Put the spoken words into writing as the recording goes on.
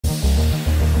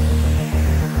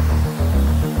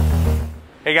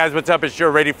Hey guys, what's up? It's Joe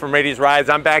Rady from Rady's Rides.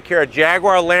 I'm back here at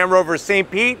Jaguar Land Rover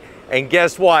St. Pete, and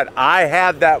guess what? I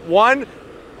have that one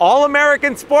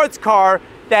all-American sports car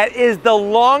that is the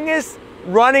longest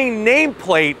running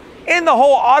nameplate in the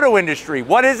whole auto industry.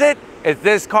 What is it? It's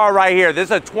this car right here. This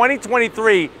is a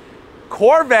 2023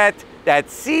 Corvette, that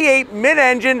C8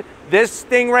 mid-engine. This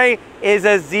Stingray is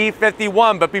a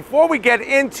Z51. But before we get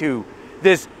into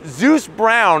this Zeus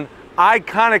Brown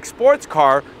iconic sports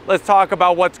car, let's talk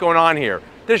about what's going on here.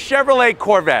 The Chevrolet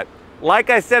Corvette,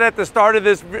 like I said at the start of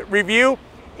this review,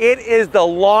 it is the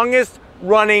longest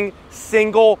running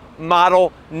single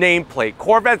model nameplate.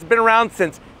 Corvette's been around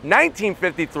since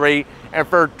 1953, and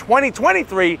for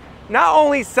 2023, not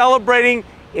only celebrating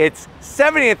its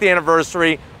 70th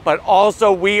anniversary, but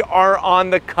also we are on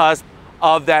the cusp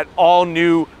of that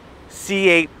all-new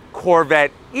C8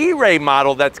 Corvette E-Ray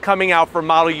model that's coming out for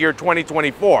model year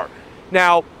 2024.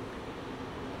 Now,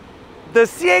 the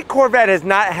C8 Corvette has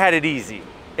not had it easy.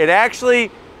 It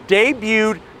actually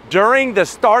debuted during the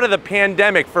start of the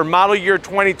pandemic for model year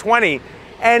 2020,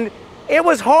 and it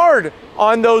was hard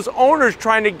on those owners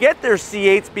trying to get their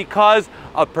C8s because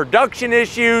of production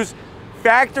issues,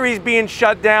 factories being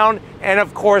shut down, and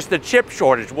of course the chip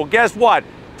shortage. Well, guess what?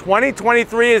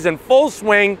 2023 is in full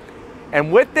swing,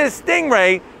 and with this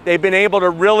Stingray, they've been able to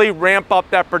really ramp up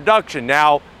that production.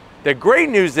 Now, the great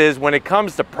news is when it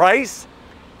comes to price,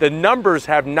 the numbers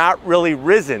have not really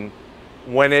risen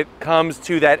when it comes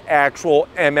to that actual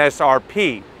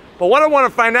MSRP. But what I want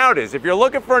to find out is, if you're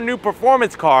looking for a new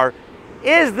performance car,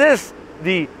 is this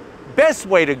the best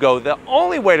way to go, the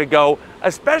only way to go,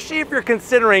 especially if you're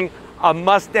considering a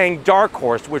Mustang Dark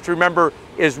Horse, which remember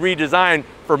is redesigned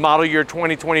for model year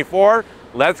 2024.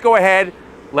 Let's go ahead,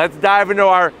 let's dive into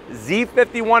our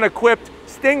Z51 equipped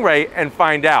Stingray and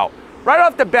find out. Right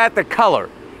off the bat, the color.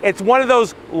 It's one of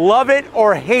those love it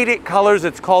or hate it colors.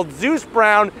 It's called Zeus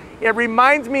Brown. It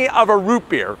reminds me of a root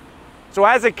beer. So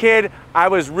as a kid, I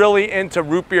was really into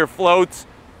root beer floats.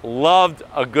 Loved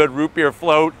a good root beer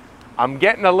float. I'm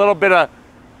getting a little bit of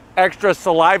extra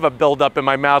saliva buildup in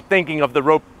my mouth thinking of the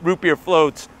root beer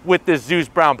floats with this Zeus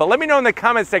Brown. But let me know in the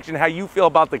comment section how you feel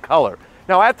about the color.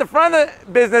 Now at the front of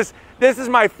the business, this is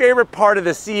my favorite part of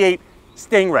the C8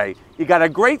 Stingray. You got a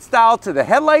great style to the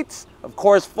headlights, of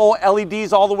course full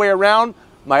LEDs all the way around.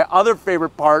 My other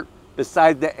favorite part,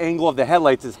 besides the angle of the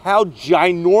headlights, is how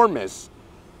ginormous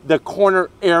the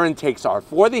corner air intakes are.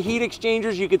 For the heat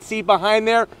exchangers you can see behind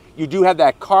there, you do have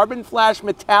that carbon flash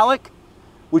metallic,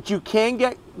 which you can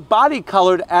get body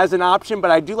colored as an option, but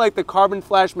I do like the carbon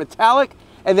flash metallic.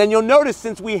 And then you'll notice,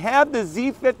 since we have the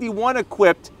Z51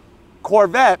 equipped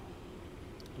Corvette,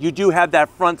 you do have that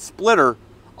front splitter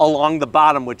along the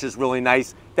bottom, which is really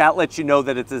nice. That lets you know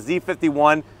that it's a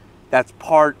Z51. That's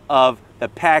part of the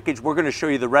package. We're going to show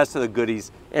you the rest of the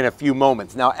goodies in a few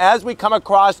moments. Now, as we come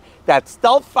across that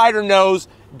stealth fighter nose,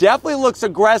 definitely looks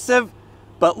aggressive,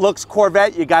 but looks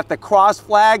Corvette. You got the cross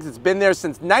flags. It's been there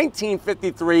since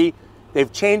 1953.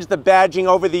 They've changed the badging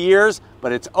over the years,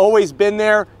 but it's always been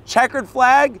there. Checkered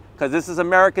flag, because this is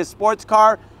America's sports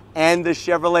car, and the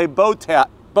Chevrolet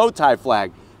bow tie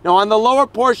flag. Now on the lower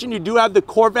portion, you do have the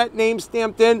Corvette name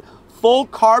stamped in, full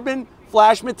carbon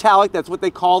flash metallic. That's what they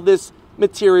call this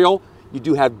material. You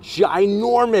do have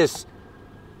ginormous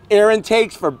air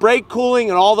intakes for brake cooling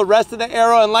and all the rest of the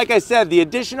aero. And like I said, the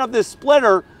addition of this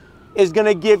splitter is going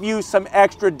to give you some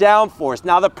extra downforce.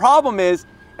 Now the problem is,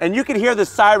 and you can hear the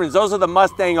sirens, those are the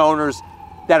Mustang owners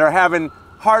that are having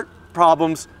heart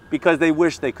problems because they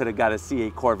wish they could have got a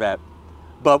C8 Corvette.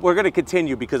 But we're going to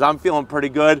continue because I'm feeling pretty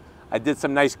good. I did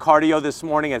some nice cardio this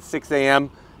morning at 6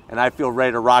 a.m. and I feel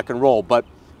ready to rock and roll. But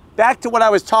back to what I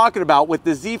was talking about with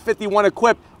the Z51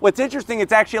 equipped. What's interesting,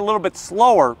 it's actually a little bit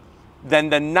slower than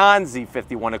the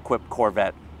non-Z51 equipped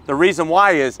Corvette. The reason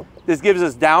why is this gives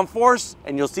us downforce,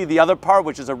 and you'll see the other part,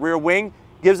 which is a rear wing,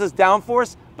 gives us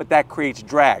downforce, but that creates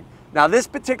drag. Now this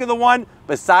particular one,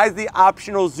 besides the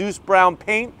optional Zeus Brown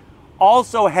paint,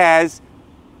 also has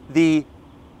the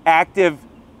active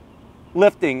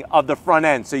lifting of the front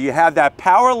end. So you have that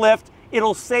power lift.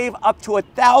 It'll save up to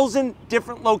 1,000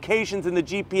 different locations in the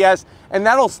GPS, and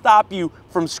that'll stop you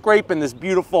from scraping this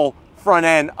beautiful front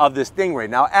end of the Stingray.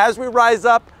 Now, as we rise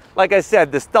up, like I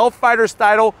said, the Stealth Fighter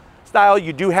style,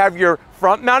 you do have your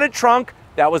front mounted trunk.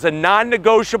 That was a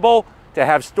non-negotiable to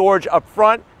have storage up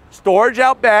front, storage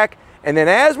out back. And then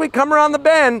as we come around the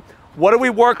bend, what are we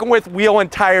working with? Wheel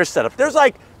and tire setup. There's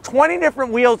like 20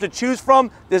 different wheels to choose from.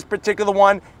 This particular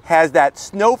one has that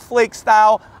snowflake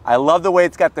style. I love the way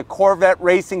it's got the Corvette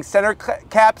Racing center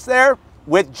caps there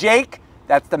with Jake.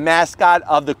 That's the mascot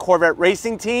of the Corvette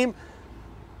Racing team.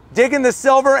 Dig in the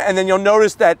silver, and then you'll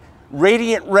notice that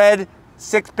radiant red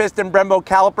 6-piston Brembo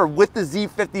caliper with the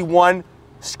Z51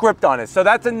 script on it. So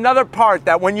that's another part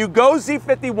that when you go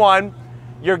Z51,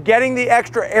 you're getting the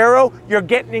extra aero, you're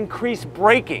getting increased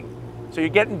braking. So you're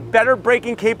getting better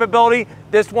braking capability.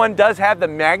 This one does have the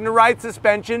MagneRide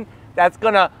suspension. That's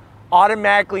gonna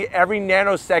automatically, every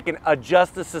nanosecond,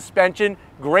 adjust the suspension.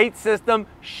 Great system.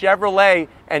 Chevrolet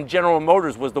and General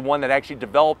Motors was the one that actually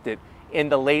developed it in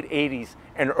the late 80s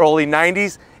and early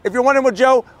 90s. If you're wondering, well,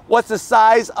 Joe, what's the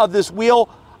size of this wheel?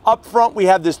 Up front, we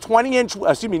have this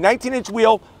 19-inch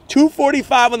wheel,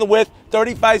 245 on the width,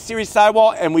 35 series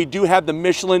sidewall, and we do have the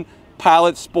Michelin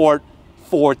Pilot Sport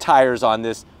 4 tires on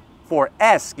this,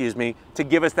 4S, excuse me, to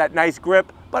give us that nice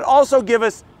grip, but also give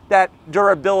us that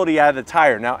durability out of the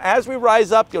tire. Now, as we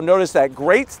rise up, you'll notice that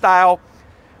great style.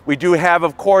 We do have,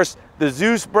 of course, the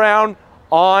Zeus Brown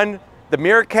on the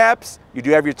mirror caps. You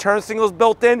do have your turn signals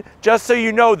built in. Just so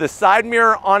you know, the side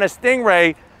mirror on a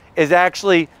Stingray is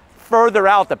actually further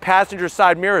out. The passenger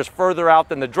side mirror is further out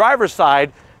than the driver's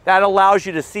side. That allows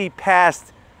you to see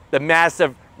past the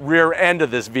massive rear end of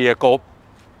this vehicle.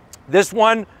 This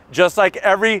one, just like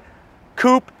every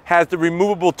coupe, has the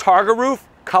removable targa roof,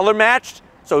 color matched.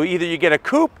 So either you get a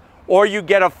coupe or you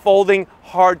get a folding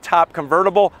hard top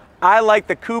convertible. I like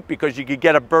the coupe because you could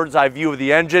get a bird's eye view of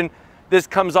the engine. This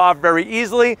comes off very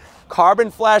easily.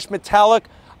 Carbon flash metallic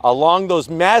along those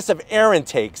massive air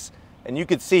intakes. And you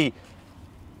could see,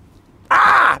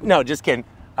 no, just kidding.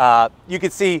 You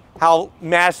could see how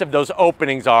massive those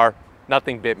openings are.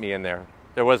 Nothing bit me in there.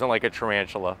 There wasn't like a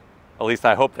tarantula. At least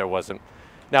I hope there wasn't.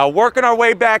 Now, working our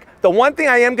way back, the one thing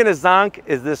I am gonna zonk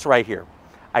is this right here.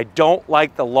 I don't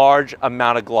like the large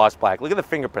amount of gloss black. Look at the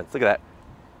fingerprints, look at that.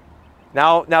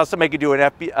 Now somebody could do an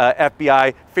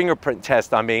FBI fingerprint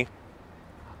test on me.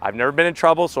 I've never been in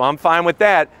trouble, so I'm fine with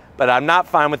that, but I'm not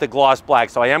fine with the gloss black,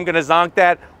 so I am gonna zonk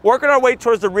that. Working our way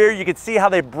towards the rear, you can see how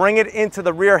they bring it into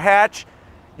the rear hatch.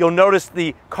 You'll notice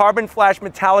the carbon flash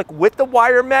metallic with the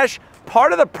wire mesh.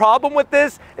 Part of the problem with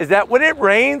this is that when it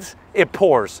rains, it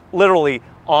pours, literally,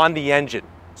 on the engine.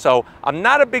 So I'm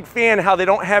not a big fan how they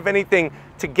don't have anything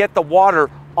to get the water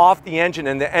off the engine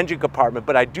in the engine compartment,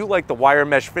 but I do like the wire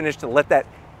mesh finish to let that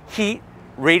heat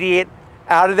radiate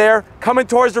out of there. Coming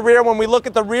towards the rear, when we look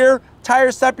at the rear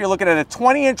tire step, you're looking at a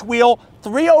 20-inch wheel,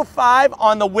 305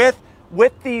 on the width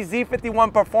with the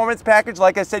Z51 performance package.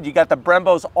 Like I said, you got the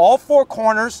Brembos all 4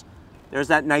 corners. There's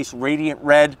that nice radiant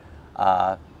red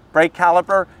brake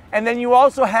caliper. And then you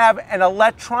also have an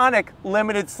electronic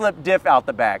limited slip diff out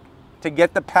the back to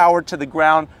get the power to the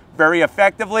ground very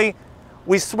effectively.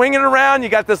 We swing it around, you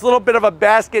got this little bit of a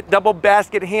basket, double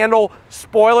basket handle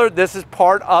spoiler. This is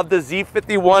part of the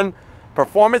Z51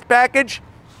 performance package.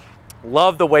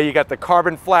 Love the way you got the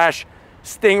carbon flash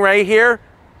Stingray here.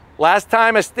 Last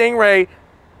time a Stingray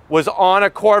was on a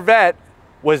Corvette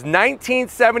was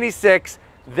 1976.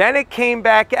 Then it came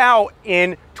back out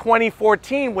in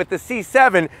 2014 with the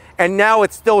C7, and now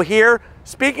it's still here.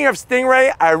 Speaking of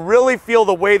Stingray, I really feel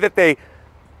the way that they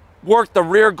work the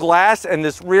rear glass and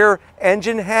this rear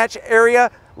engine hatch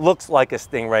area looks like a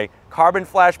Stingray. Carbon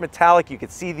flash metallic, you can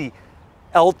see the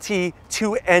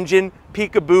LT2 engine,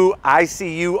 peekaboo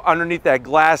ICU underneath that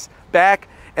glass back.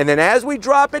 And then as we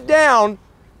drop it down,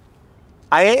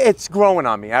 it's growing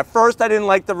on me. At first I didn't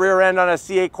like the rear end on a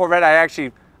C8 Corvette.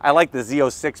 I like the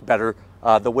Z06 better,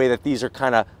 the way that these are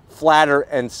kind of flatter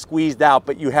and squeezed out,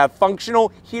 but you have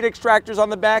functional heat extractors on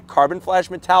the back, carbon flash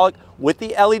metallic with the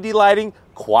LED lighting,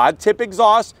 quad tip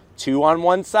exhaust, 2 on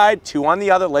one side, 2 on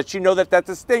the other, lets you know that that's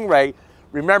a Stingray.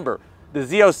 Remember, the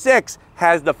Z06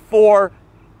 has the 4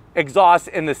 exhausts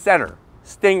in the center.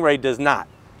 Stingray does not.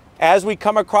 As we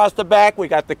come across the back, we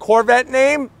got the Corvette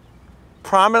name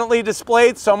prominently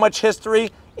displayed, so much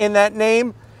history in that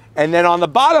name. And then on the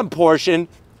bottom portion,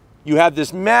 you have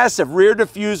this massive rear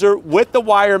diffuser with the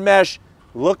wire mesh.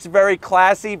 Looks very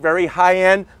classy, very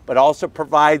high-end, but also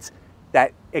provides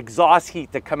that exhaust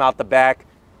heat to come out the back.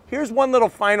 Here's one little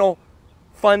final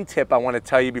fun tip I want to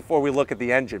tell you before we look at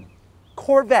the engine.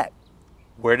 Corvette.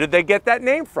 Where did they get that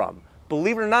name from?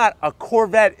 Believe it or not, a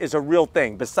Corvette is a real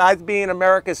thing. Besides being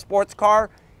America's sports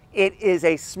car, it is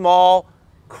a small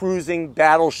cruising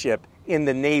battleship in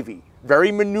the Navy. Very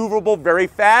maneuverable, very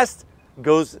fast.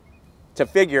 Goes to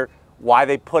figure why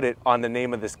they put it on the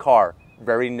name of this car.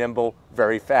 Very nimble,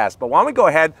 very fast. But why don't we go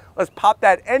ahead, let's pop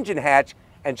that engine hatch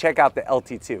and check out the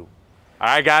LT2. All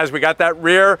right, guys, we got that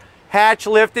rear hatch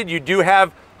lifted. You do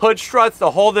have hood struts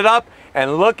to hold it up,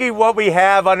 and look at what we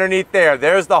have underneath there.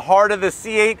 There's the heart of the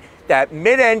C8, that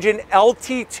mid-engine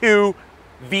LT2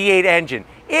 V8 engine.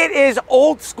 It is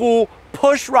old school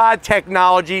push rod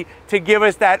technology to give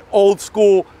us that old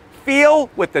school feel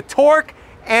with the torque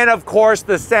and of course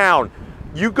the sound.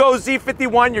 You go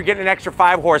Z51, you're getting an extra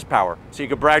 5 horsepower. So you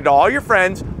can brag to all your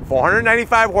friends,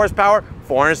 495 horsepower,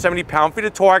 470 pound-feet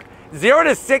of torque, 0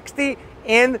 to 60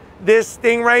 in this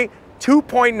Stingray,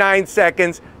 2.9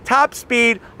 seconds, top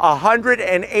speed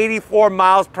 184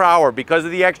 miles per hour because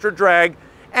of the extra drag.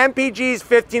 MPG's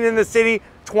 15 in the city,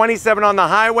 27 on the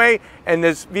highway, and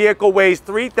this vehicle weighs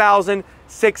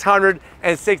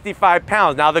 3,665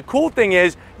 pounds. Now the cool thing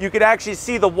is you could actually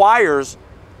see the wires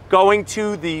going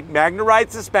to the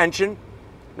Magna-Ride suspension.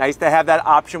 Nice to have that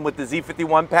option with the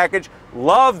Z51 package.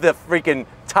 Love the freaking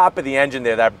top of the engine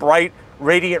there. That bright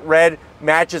radiant red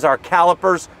matches our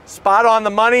calipers. Spot on the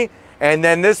money. And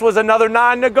then this was another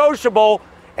non-negotiable,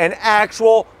 an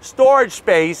actual storage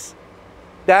space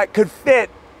that could fit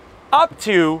up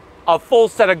to a full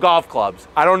set of golf clubs.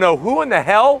 I don't know who in the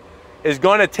hell is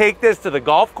going to take this to the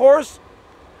golf course,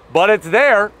 but it's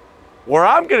there. Where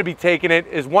I'm going to be taking it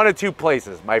is one of two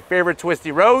places, my favorite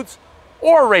twisty roads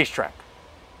or a racetrack.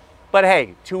 But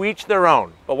hey, to each their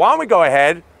own. But why don't we go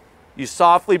ahead, you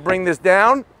softly bring this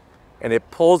down and it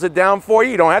pulls it down for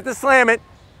you. You don't have to slam it.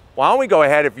 Why don't we go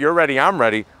ahead, if you're ready, I'm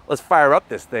ready. Let's fire up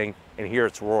this thing and hear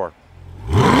its roar.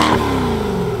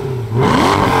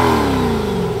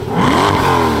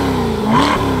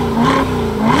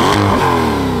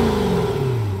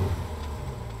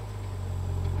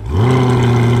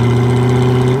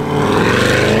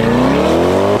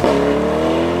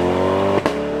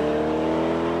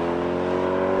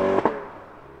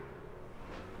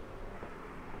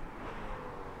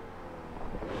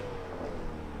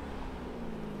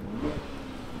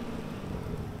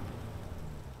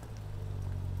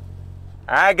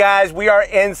 All right, guys, we are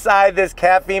inside this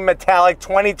caffeine metallic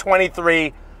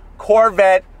 2023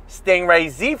 Corvette Stingray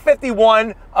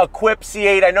Z51 equipped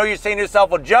C8. I know you're saying to yourself,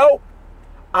 well, Joe,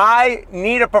 I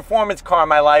need a performance car in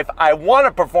my life. I want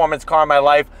a performance car in my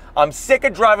life. I'm sick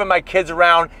of driving my kids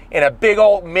around in a big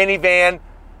old minivan.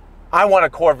 I want a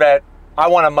Corvette. I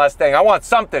want a Mustang. I want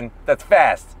something that's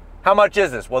fast. How much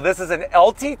is this? Well, this is an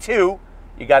LT2.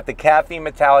 You got the caffeine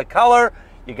metallic color.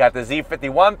 You got the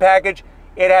Z51 package.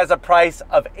 It has a price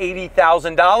of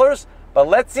 $80,000, but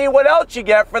let's see what else you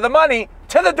get for the money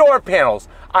to the door panels.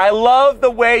 I love the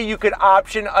way you could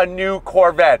option a new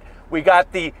Corvette. We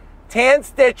got the tan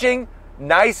stitching,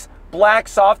 nice black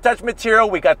soft touch material.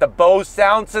 We got the Bose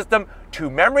sound system, 2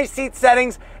 memory seat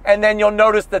settings, and then you'll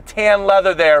notice the tan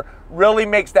leather there really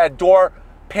makes that door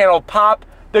panel pop.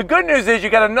 The good news is you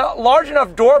got a large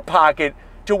enough door pocket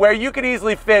to where you could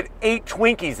easily fit 8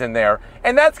 Twinkies in there,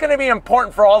 and that's going to be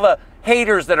important for all the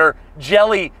haters that are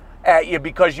jelly at you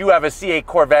because you have a C8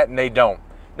 Corvette and they don't.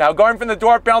 Now going from the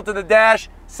door panel to the dash,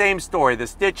 same story. The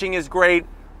stitching is great,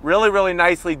 really, really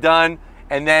nicely done.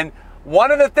 And then one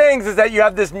of the things is that you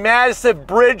have this massive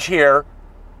bridge here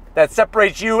that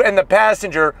separates you and the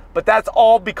passenger, but that's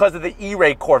all because of the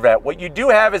E-Ray Corvette. What you do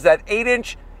have is that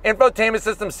 8-inch infotainment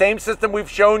system, same system we've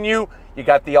shown you. You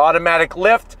got the automatic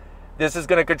lift. This is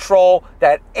going to control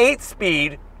that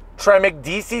 8-speed Tremec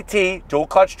DCT dual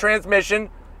clutch transmission.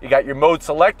 You got your mode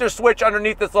selector switch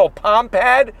underneath this little palm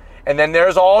pad, and then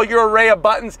there's all your array of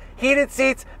buttons, heated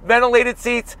seats, ventilated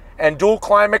seats, and dual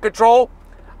climate control.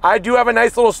 I do have a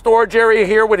nice little storage area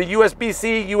here with a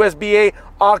USB-C, USB-A,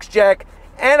 aux jack,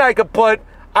 and I could put,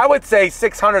 I would say,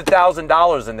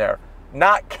 $600,000 in there.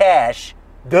 Not cash,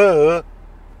 duh.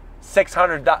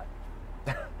 600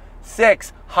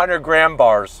 gram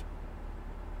bars.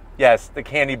 Yes, the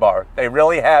candy bar. They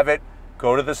really have it.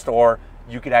 Go to the store.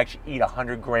 You could actually eat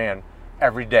 100 grand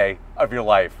every day of your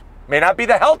life. May not be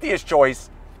the healthiest choice,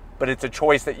 but it's a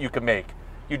choice that you can make.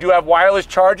 You do have wireless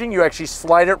charging. You actually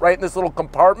slide it right in this little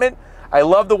compartment. I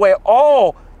love the way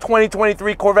all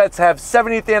 2023 Corvettes have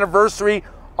 70th anniversary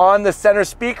on the center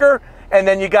speaker. And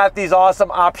then you got these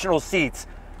awesome optional seats.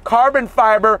 Carbon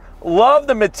fiber, love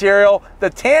the material.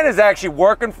 The tan is actually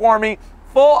working for me.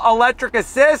 Full electric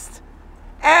assist.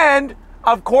 And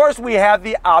of course, we have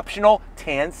the optional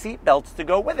tan seat belts to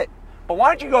go with it. But why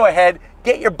don't you go ahead,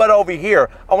 get your butt over here.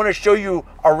 I want to show you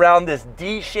around this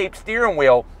D-shaped steering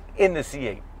wheel in the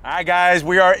C8. All right, guys,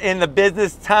 we are in the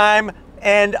business time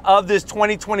end of this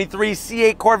 2023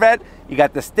 C8 Corvette. You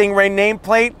got the Stingray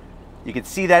nameplate. You can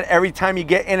see that every time you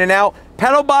get in and out.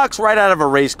 Pedal box right out of a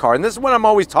race car. And this is what I'm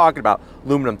always talking about.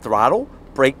 Aluminum throttle,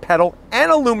 brake pedal,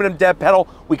 and aluminum dead pedal.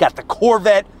 We got the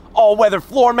Corvette all-weather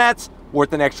floor mats,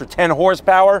 worth an extra 10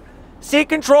 horsepower. Seat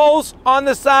controls on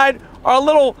the side are a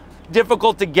little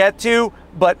difficult to get to,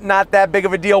 but not that big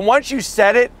of a deal. Once you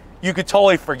set it, you could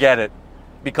totally forget it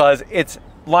because it's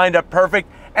lined up perfect.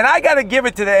 And I got to give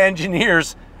it to the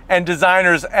engineers and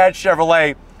designers at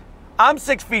Chevrolet. I'm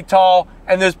 6 feet tall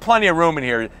and there's plenty of room in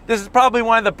here. This is probably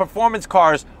one of the performance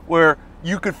cars where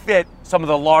you could fit some of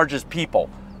the largest people.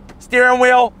 Steering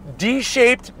wheel,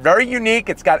 D-shaped, very unique.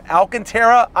 It's got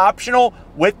Alcantara optional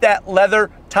with that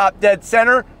leather top dead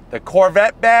center. The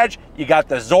Corvette badge, you got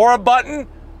the Zora button,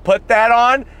 put that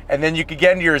on, and then you can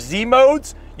get into your Z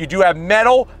modes. You do have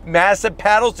metal, massive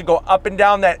paddles to go up and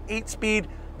down that 8-speed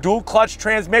dual clutch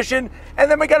transmission. And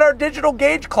then we got our digital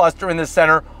gauge cluster in the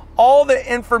center. All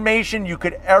the information you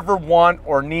could ever want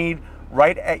or need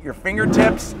right at your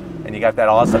fingertips. And you got that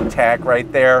awesome tach right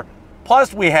there.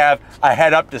 Plus we have a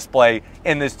head-up display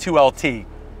in this 2LT.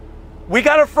 We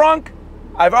got a frunk.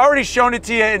 I've already shown it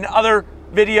to you in other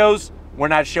videos. We're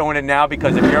not showing it now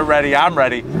because if you're ready, I'm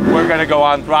ready. We're gonna go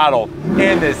on throttle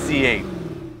in this C8.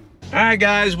 All right,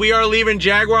 guys, we are leaving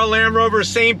Jaguar Land Rover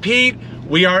St. Pete.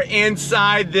 We are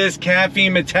inside this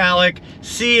caffeine metallic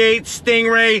C8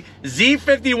 Stingray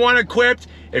Z51 equipped.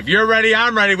 If you're ready,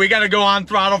 I'm ready. We gotta go on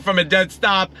throttle from a dead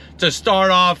stop to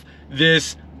start off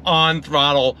this on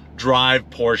throttle drive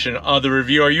portion of the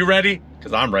review. Are you ready?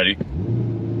 Because I'm ready.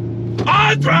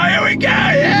 On throttle, here we go,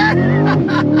 yeah!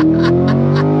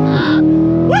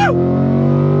 Woo!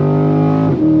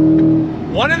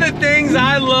 One of the things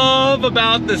I love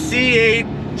about the C8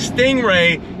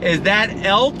 Stingray is that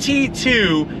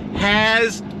LT2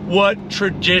 has what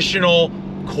traditional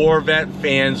Corvette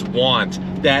fans want.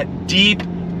 That deep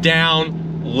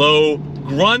down low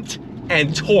grunt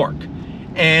and torque.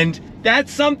 And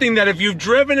that's something that if you've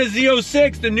driven a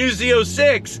Z06, the new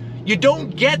Z06, you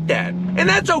don't get that. And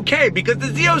that's okay because the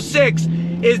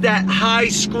Z06 is that high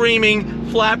screaming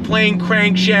flat plane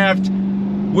crankshaft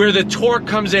where the torque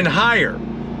comes in higher.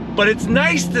 But it's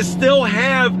nice to still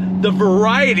have the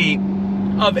variety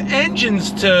of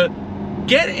engines to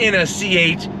get in a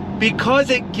C8 because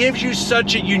it gives you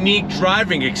such a unique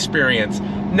driving experience.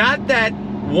 Not that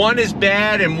one is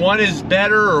bad and one is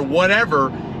better or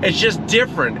whatever, it's just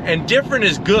different, and different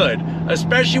is good,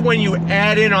 especially when you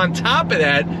add in on top of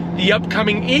that the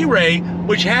upcoming E-Ray,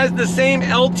 which has the same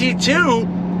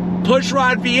LT2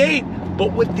 pushrod V8,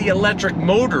 but with the electric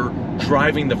motor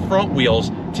driving the front wheels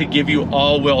to give you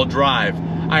all-wheel drive.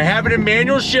 I have it in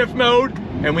manual shift mode,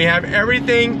 and we have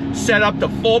everything set up to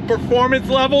full performance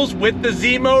levels with the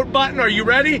Z mode button. Are you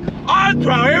ready? On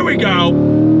throttle, here we go.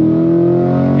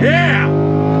 Yeah!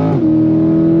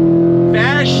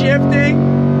 Fast shifting.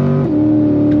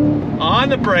 On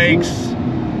the brakes.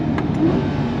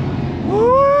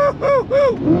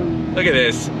 Woo-hoo-hoo. Look at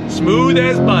this. Smooth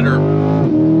as butter.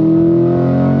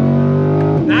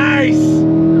 Nice.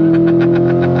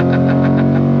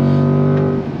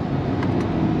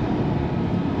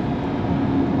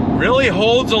 Really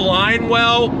holds a line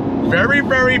well. Very,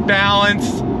 very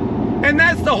balanced. And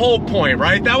that's the whole point,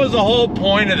 right? That was the whole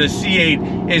point of the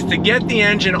C8, is to get the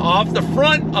engine off the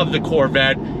front of the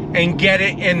Corvette and get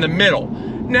it in the middle.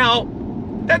 Now,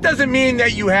 that doesn't mean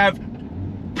that you have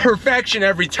perfection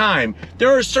every time. There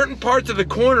are certain parts of the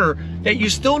corner that you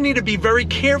still need to be very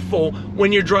careful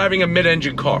when you're driving a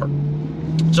mid-engine car.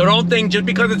 So don't think just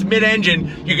because it's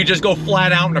mid-engine, you can just go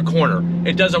flat out in a corner.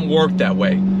 It doesn't work that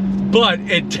way. But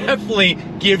it definitely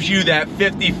gives you that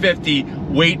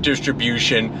 50-50 weight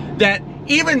distribution that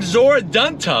even Zora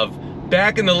Duntov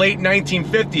back in the late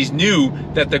 1950s knew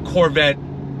that the Corvette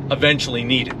eventually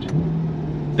needed.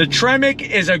 The Tremec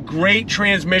is a great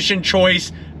transmission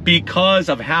choice because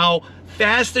of how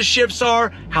fast the shifts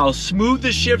are, how smooth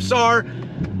the shifts are.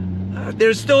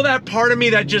 There's still that part of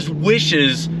me that just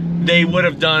wishes they would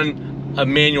have done a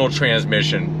manual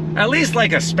transmission. At least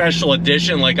like a special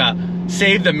edition, like a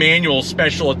Save the Manual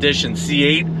Special Edition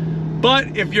C8.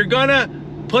 But if you're gonna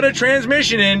put a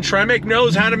transmission in, Tremec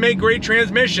knows how to make great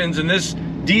transmissions, and this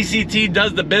DCT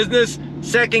does the business.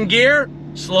 Second gear,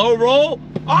 slow roll,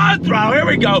 on throttle, here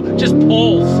we go, just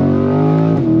pulls.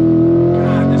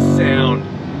 God, the sound,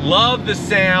 love the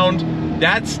sound.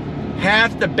 That's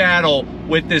half the battle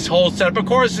with this whole setup. Of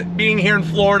course, being here in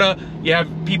Florida, you have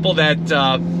people that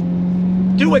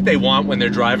do what they want when they're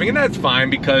driving, and that's fine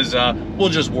because we'll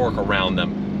just work around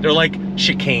them. They're like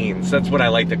chicanes, that's what I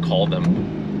like to call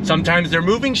them. Sometimes they're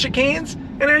moving chicanes,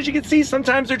 and as you can see,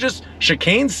 sometimes they're just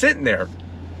chicanes sitting there.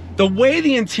 The way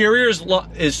the interior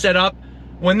is set up,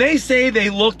 when they say they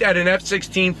looked at an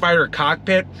F-16 fighter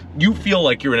cockpit, you feel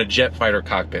like you're in a jet fighter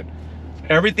cockpit.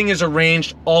 Everything is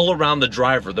arranged all around the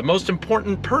driver, the most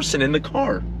important person in the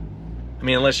car. I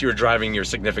mean, unless you're driving your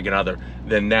significant other,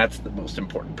 then that's the most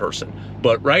important person.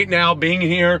 But right now, being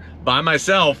here by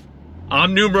myself,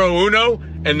 I'm numero uno,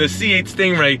 and the C8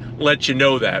 Stingray lets you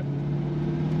know that.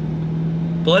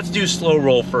 But let's do slow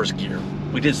roll first gear.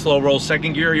 We did slow roll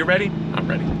second gear. Are you ready? I'm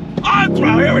ready. On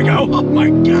throttle, here we go. Oh my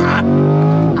God.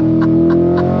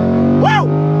 Woo!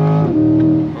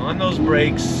 On those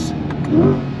brakes.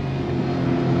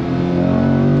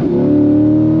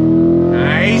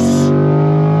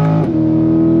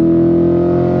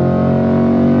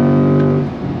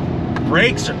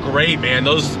 brakes are great, man.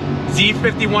 Those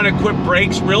Z51 equipped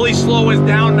brakes really slow us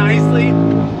down nicely.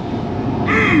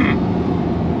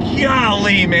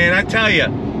 Golly, man, I tell you.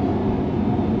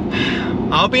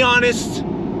 I'll be honest,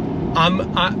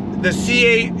 the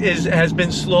C8 has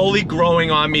been slowly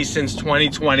growing on me since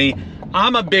 2020.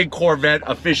 I'm a big Corvette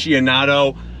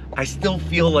aficionado. I still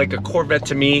feel like a Corvette,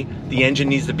 to me, the engine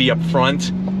needs to be up front.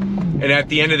 And at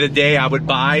the end of the day, I would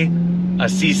buy a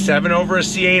C7 over a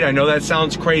C8. I know that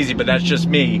sounds crazy, but that's just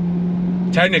me.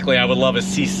 Technically, I would love a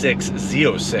C6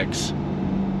 Z06.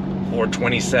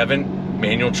 427,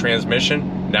 manual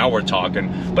transmission. Now we're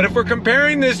talking. But if we're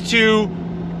comparing this to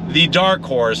the Dark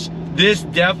Horse, this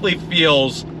definitely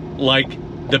feels like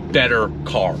the better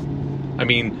car. I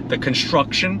mean, the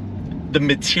construction, the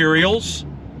materials.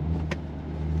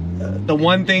 The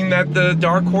one thing that the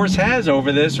Dark Horse has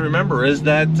over this, remember, is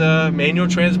that manual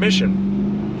transmission.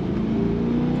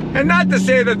 And not to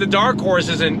say that the Dark Horse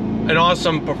isn't an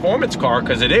awesome performance car,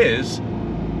 because it is.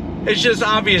 It's just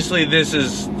obviously this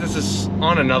is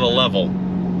on another level.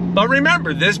 But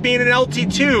remember, this being an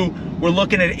LT2, we're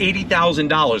looking at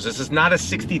 $80,000. This is not a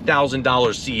 $60,000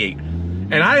 C8.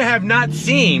 And I have not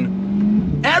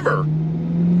seen ever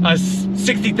a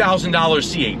 $60,000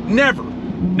 C8. Never.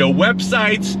 No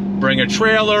websites, Bring a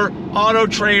Trailer, Auto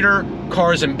Trader,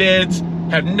 Cars and Bids,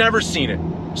 have never seen it.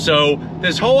 So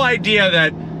this whole idea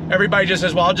that everybody just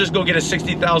says, well, I'll just go get a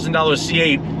 $60,000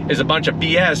 C8 is a bunch of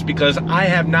BS, because I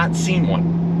have not seen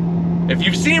one. If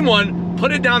you've seen one,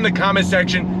 put it down in the comment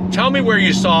section. Tell me where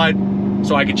you saw it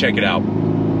so I can check it out.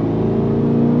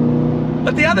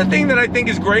 But the other thing that I think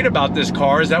is great about this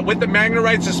car is that with the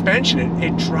MagneRide suspension,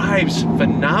 it drives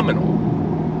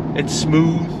phenomenal. It's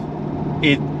smooth.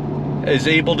 It is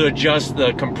able to adjust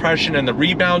the compression and the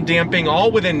rebound damping all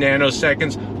within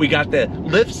nanoseconds. We got the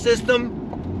lift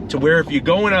system to where if you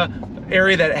go in an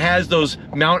area that has those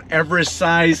Mount Everest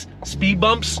size speed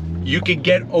bumps, you could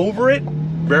get over it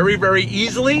very, very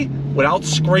easily without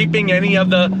scraping any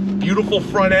of the beautiful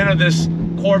front end of this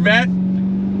Corvette.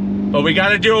 But we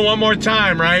gotta do it one more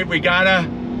time, right? We gotta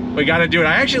do it.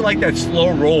 I actually like that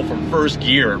slow roll from first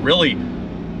gear. It really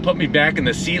put me back in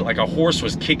the seat like a horse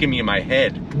was kicking me in my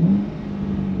head.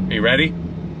 Are you ready?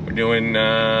 We're doing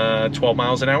 12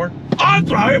 miles an hour. On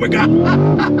throw, here we go.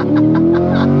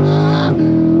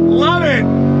 Love it.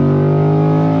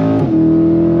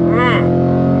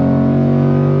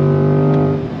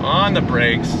 On the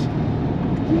brakes.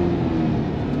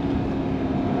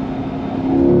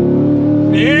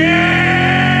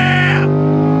 Yeah!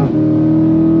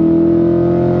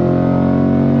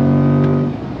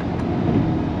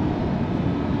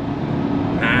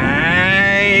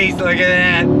 Nice, look at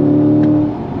that.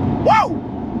 Whoa!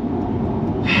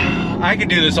 I could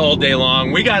do this all day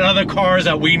long. We got other cars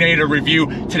that we need to review.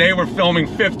 Today we're filming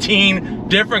 15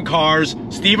 different cars.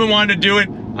 Steven wanted to do it.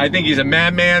 I think he's a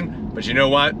madman, but you know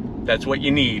what? That's what you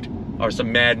need, are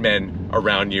some madmen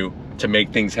around you to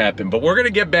make things happen. But we're gonna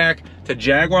get back to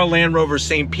Jaguar Land Rover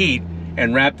St. Pete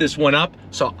and wrap this one up,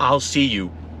 so I'll see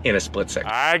you in a split second.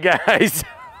 All right, guys.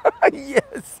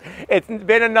 Yes, it's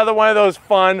been another one of those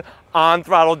fun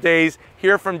on-throttle days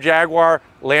here from Jaguar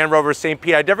Land Rover St.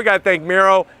 Pete. I definitely gotta thank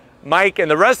Miro, Mike, and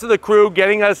the rest of the crew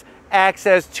getting us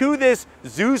access to this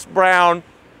Zeus Brown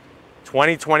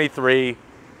 2023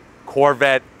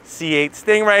 Corvette C8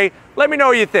 Stingray. Let me know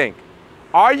what you think.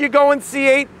 Are you going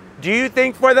C8? Do you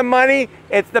think for the money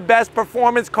it's the best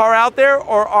performance car out there,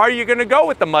 or are you gonna go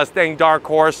with the Mustang Dark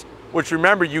Horse, which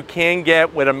remember you can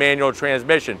get with a manual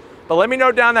transmission? But let me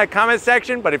know down in that comment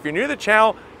section. But if you're new to the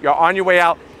channel, you're on your way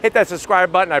out, hit that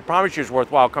subscribe button. I promise you it's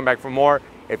worthwhile. Come back for more.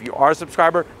 If you are a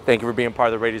subscriber, thank you for being part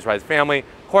of the Radius Rise family.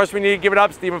 Of course, we need to give it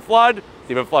up, Stephen Flood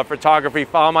Photography.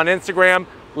 Follow him on Instagram.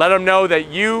 Let him know that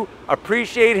you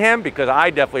appreciate him, because I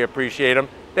definitely appreciate him.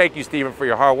 Thank you, Stephen, for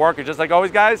your hard work. And just like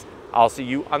always, guys, I'll see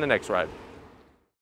you on the next ride.